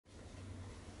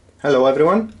Hello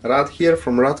everyone, Rad here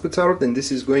from Radko Tarot, and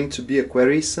this is going to be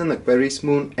Aquarius Sun, Aquarius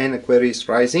Moon and Aquarius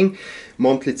Rising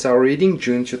monthly tarot reading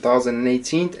June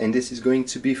 2018, and this is going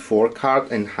to be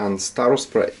 4-card enhanced tarot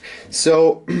spread.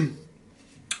 So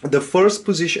the first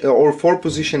position, or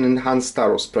 4-position enhanced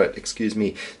tarot spread, excuse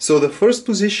me. So the first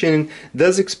position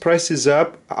does expresses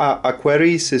up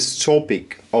Aquarius's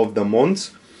topic of the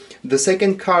month. The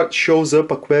second card shows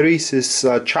up Aquarius's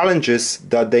challenges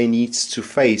that they need to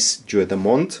face during the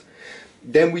month.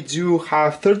 Then we do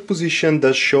have third position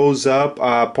that shows up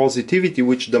positivity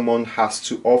which the month has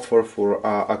to offer for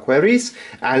Aquarius,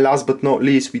 and last but not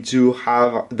least we do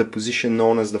have the position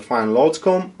known as the final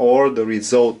outcome or the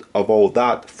result of all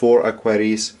that for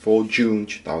Aquarius for June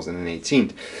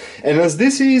 2018. And as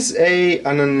this is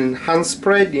an enhanced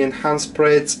spread, the enhanced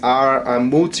spreads are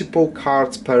multiple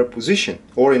cards per position,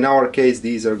 or in our case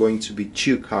these are going to be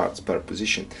 2 cards per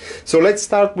position. So let's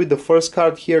start with the first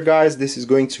card here, guys. This is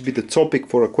going to be the topic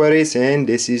for Aquarius, and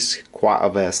this is quite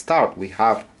of a start. We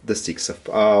have the 6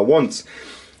 of Wands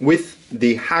with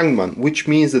the Hangman, which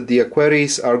means that the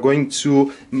Aquarius are going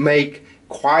to make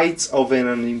quite of an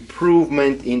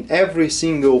improvement in every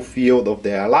single field of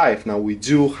their life. Now we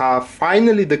do have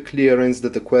finally the clearance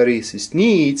that Aquarius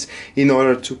needs in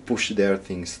order to push their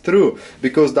things through,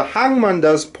 because the Hangman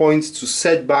does point to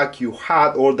setback you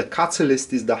had, or the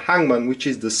catalyst is the Hangman, which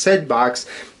is the setbacks,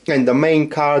 and the main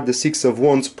card, the 6 of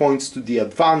Wands, points to the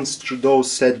advance through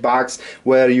those setbacks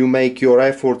where you make your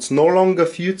efforts no longer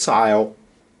futile.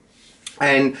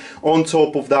 And on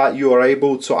top of that, you are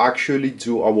able to actually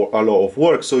do a lot of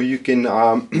work. So you can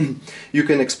you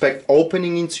can expect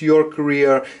opening into your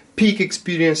career, peak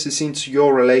experiences into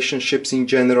your relationships in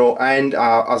general, and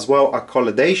as well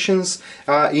accommodations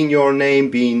in your name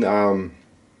being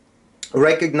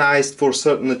recognized for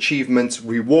certain achievements,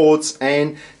 rewards,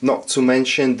 and not to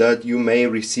mention that you may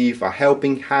receive a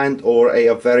helping hand or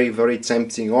a very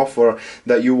tempting offer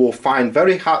that you will find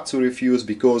very hard to refuse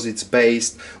because it's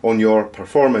based on your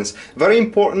performance. Very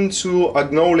important to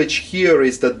acknowledge here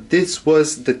is that this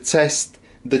was the test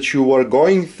that you were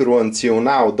going through until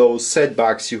now. Those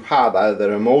setbacks you had,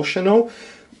 either emotional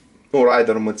or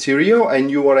either material, and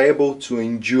you are able to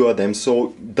endure them.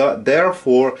 So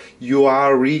therefore you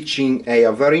are reaching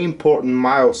a very important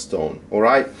milestone, all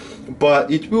right? But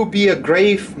it will be a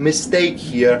grave mistake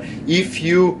here if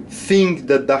you think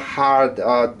that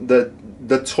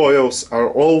the toils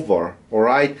are over, all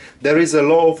right? There is a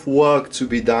lot of work to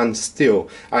be done still,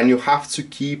 and you have to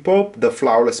keep up the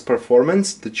flawless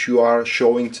performance that you are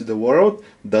showing to the world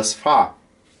thus far,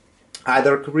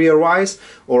 either career-wise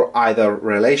or either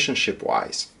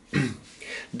relationship-wise.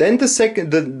 Then the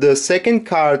second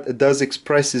card does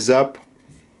expresses up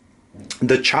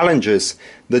the challenges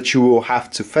that you will have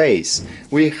to face.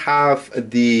 We have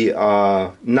the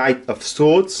Knight of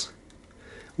Swords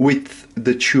with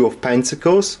the 2 of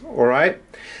Pentacles, all right?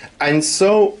 And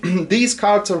so these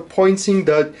cards are pointing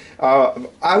that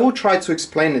I will try to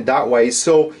explain it that way.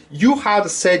 So you had a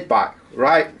setback,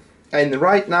 right? And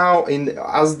right now,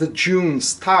 as the June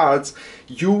starts,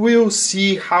 you will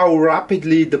see how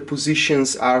rapidly the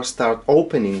positions are start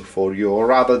opening for you, or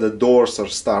rather the doors are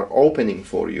start opening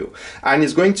for you. And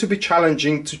it's going to be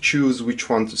challenging to choose which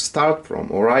one to start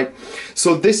from, all right?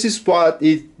 So this is what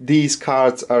these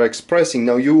cards are expressing.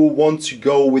 Now you will want to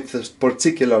go with a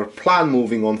particular plan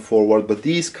moving on forward, but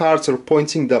these cards are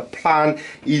pointing that plan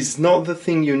is not the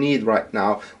thing you need right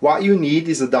now. What you need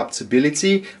is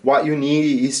adaptability. What you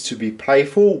need is to be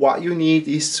playful. What you need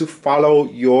is to follow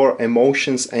your emotions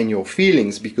and your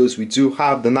feelings, because we do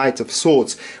have the Knight of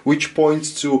Swords, which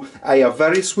points to a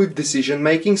very swift decision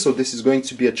making. So this is going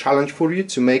to be a challenge for you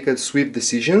to make a swift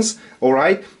decisions, all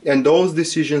right? And those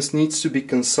decisions needs to be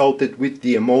consulted with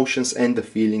the emotions and the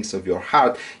feelings of your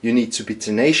heart. You need to be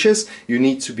tenacious, you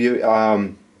need to be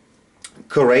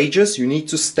courageous, you need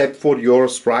to step for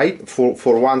yours right,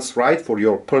 for one's right, for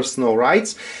your personal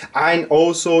rights, and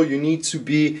also you need to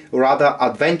be rather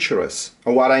adventurous.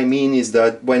 What I mean is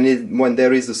that when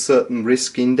there is a certain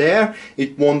risk in there,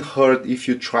 it won't hurt if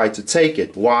you try to take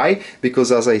it. Why?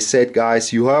 Because as I said,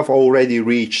 guys, you have already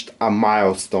reached a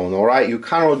milestone, all right? You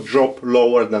cannot drop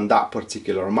lower than that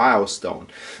particular milestone.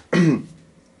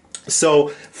 So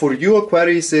for you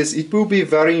Aquariuses, it will be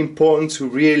very important to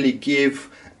really give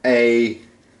a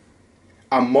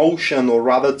motion, or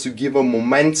rather to give a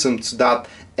momentum to that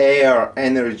air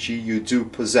energy you do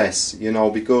possess, you know,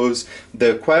 because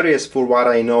the Aquarius, for what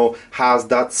I know, has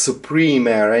that supreme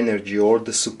air energy, or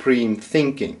the supreme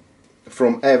thinking.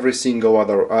 from every single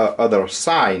other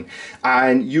sign,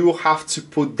 and you have to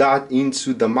put that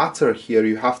into the matter here.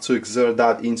 You have to exert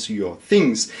that into your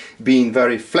things, being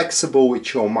very flexible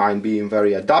with your mind, being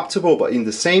very adaptable, but in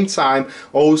the same time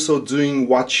also doing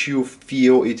what you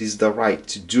feel it is the right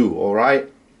to do, all right,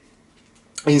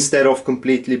 instead of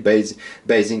completely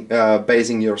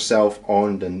basing yourself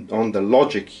on the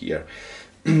logic here.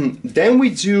 Then we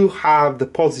do have the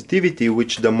positivity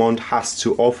which the month has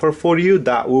to offer for you.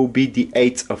 That will be the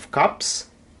Eight of Cups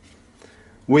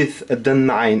with the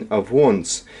Nine of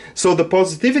Wands. So the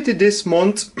positivity this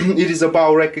month, it is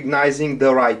about recognizing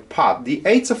the right path. The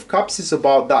Eight of Cups is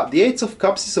about that. The Eight of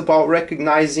Cups is about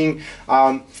recognizing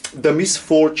the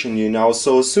misfortune, you know.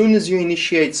 So as soon as you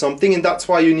initiate something, and that's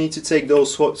why you need to take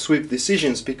those swift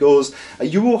decisions, because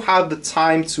you will have the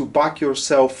time to back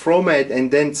yourself from it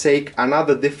and then take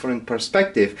another different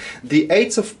perspective. The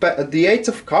Eight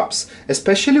of Cups,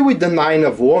 especially with the Nine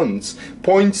of Wands,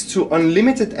 points to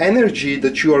unlimited energy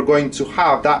that you are going to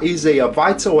have. That is a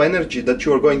vital energy that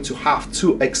you are going to have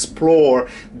to explore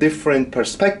different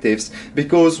perspectives,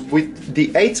 because with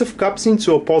the Eight of Cups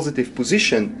into a positive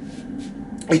position,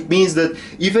 it means that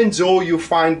even though you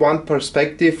find one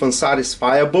perspective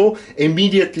unsatisfiable,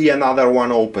 immediately another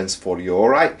one opens for you, all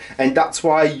right? And that's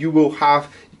why you will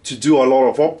have to do a lot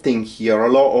of opting here, a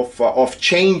lot of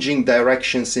changing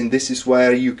directions, and this is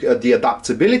where the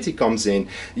adaptability comes in,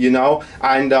 you know.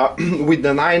 And with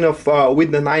the Nine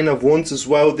of Wands as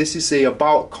well, this is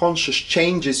about conscious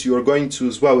changes you are going to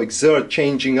as well exert,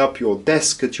 changing up your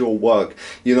desk at your work,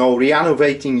 you know,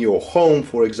 renovating your home,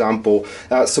 for example,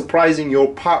 surprising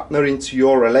your partner into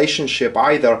your relationship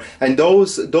either. And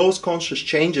those conscious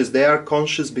changes, they are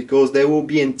conscious because they will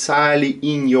be entirely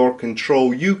in your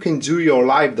control. You can do your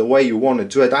life the way you want to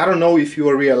do it. I don't know if you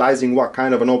are realizing what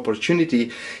kind of an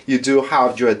opportunity you do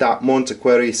have during that month,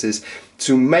 Aquarius, is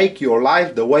to make your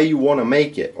life the way you want to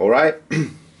make it, all right?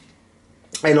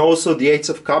 And also the Eight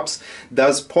of Cups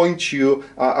does point you,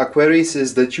 Aquarius,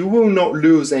 is that you will not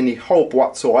lose any hope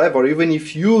whatsoever, even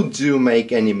if you do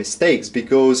make any mistakes,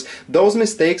 because those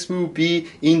mistakes will be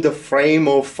in the frame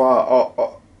of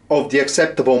the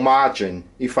acceptable margin,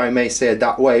 if I may say it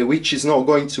that way, which is not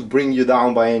going to bring you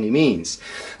down by any means.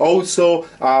 Also,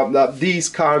 these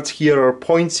cards here are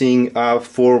pointing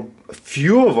for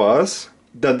few of us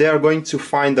that they are going to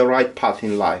find the right path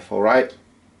in life, all right?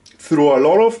 Through a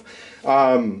lot of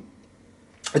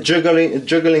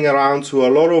juggling around, to a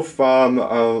lot of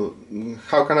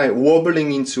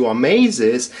wobbling into a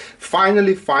mazes,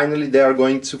 finally they are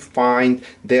going to find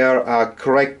their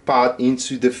correct path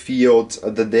into the field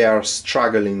that they are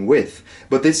struggling with.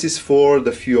 But this is for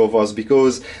the few of us,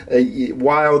 because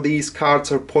while these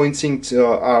cards are pointing to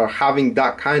are having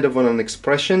that kind of an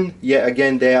expression, yet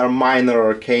again they are minor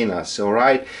arcana, all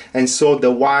right? And so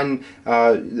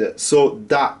so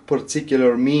that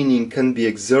particular meaning can be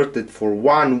exerted for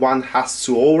one has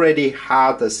to already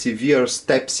had a severe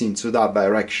steps into that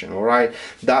direction, all right?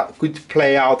 That could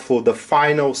play out for the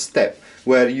final step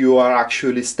where you are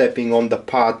actually stepping on the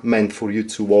path meant for you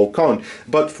to walk on.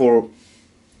 But for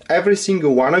every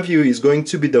single one of you is going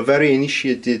to be the very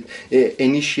initiated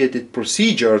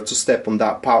procedure to step on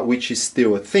that path, which is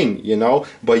still a thing, you know.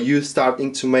 But you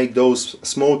starting to make those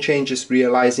small changes,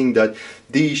 realizing that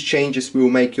these changes will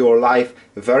make your life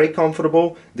very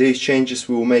comfortable. These changes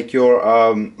will make your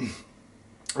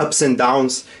ups and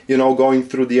downs, you know, going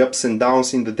through the ups and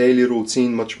downs in the daily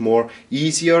routine much more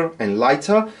easier and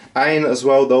lighter. And as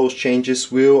well, those changes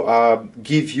will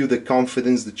give you the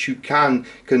confidence that you can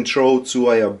control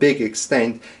to a big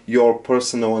extent your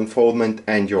personal unfoldment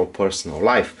and your personal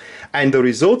life. And the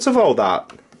results of all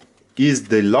that is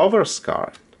the Lover's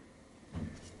card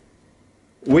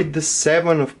with the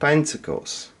Seven of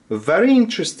Pentacles. A very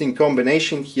interesting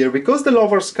combination here, because the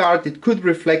Lover's card, it could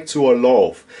reflect to a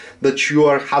love that you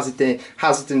are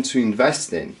hesitant to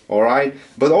invest in, all right?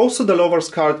 But also the Lover's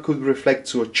card could reflect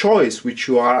to a choice which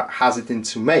you are hesitant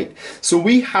to make. So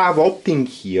we have opting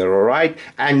here, all right?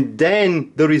 And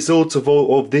then the result of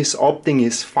all of this opting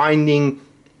is finding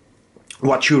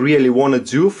what you really want to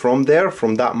do from there,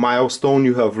 from that milestone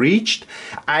you have reached,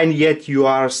 and yet you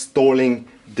are stalling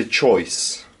the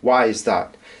choice. Why is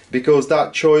that? Because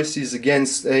that choice is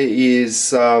against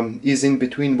is in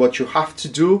between what you have to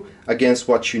do against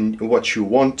what you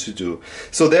want to do.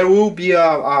 So there will be a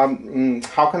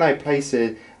how can I place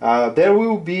it, there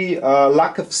will be a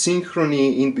lack of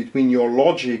synchrony in between your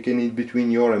logic and in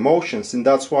between your emotions, and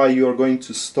that's why you are going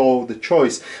to stall the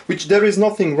choice, which there is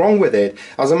nothing wrong with it.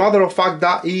 As a matter of fact,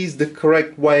 that is the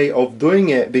correct way of doing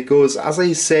it, because as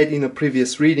I said in a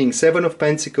previous reading, Seven of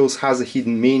Pentacles has a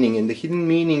hidden meaning, and the hidden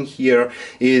meaning here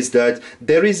is that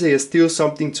there is still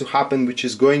something to happen which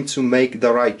is going to make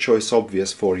the right choice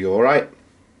obvious for you, alright?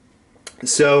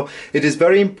 So it is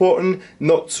very important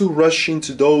not to rush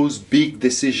into those big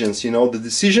decisions. You know, the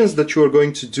decisions that you are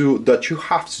going to do, that you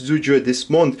have to do during this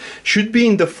month, should be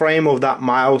in the frame of that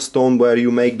milestone where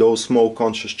you make those small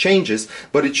conscious changes,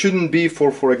 but it shouldn't be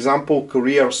for example,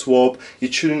 career swap.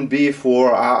 It shouldn't be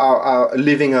for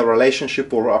living a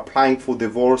relationship or applying for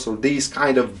divorce, or these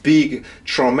kind of big,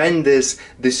 tremendous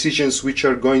decisions which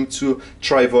are going to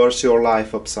traverse your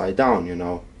life upside down, you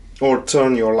know, or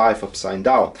turn your life upside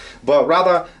down. But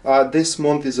rather, this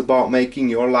month is about making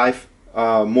your life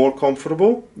more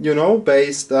comfortable, you know,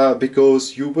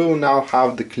 because you will now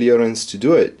have the clearance to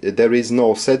do it. There is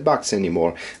no setbacks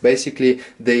anymore. Basically,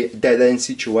 the dead-end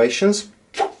situations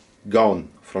gone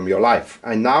from your life,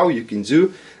 and now you can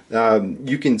do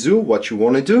what you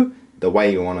want to do the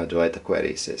way you want to do it,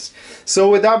 Aquarius.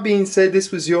 So with that being said, this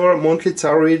was your monthly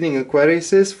tarot reading,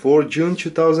 Aquarius, for June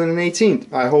 2018.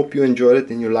 I hope you enjoyed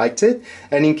it and you liked it.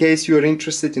 And in case you are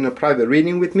interested in a private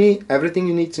reading with me, everything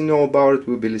you need to know about it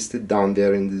will be listed down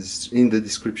there in the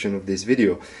description of this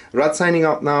video. Rad signing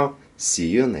out now. See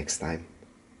you next time.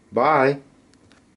 Bye.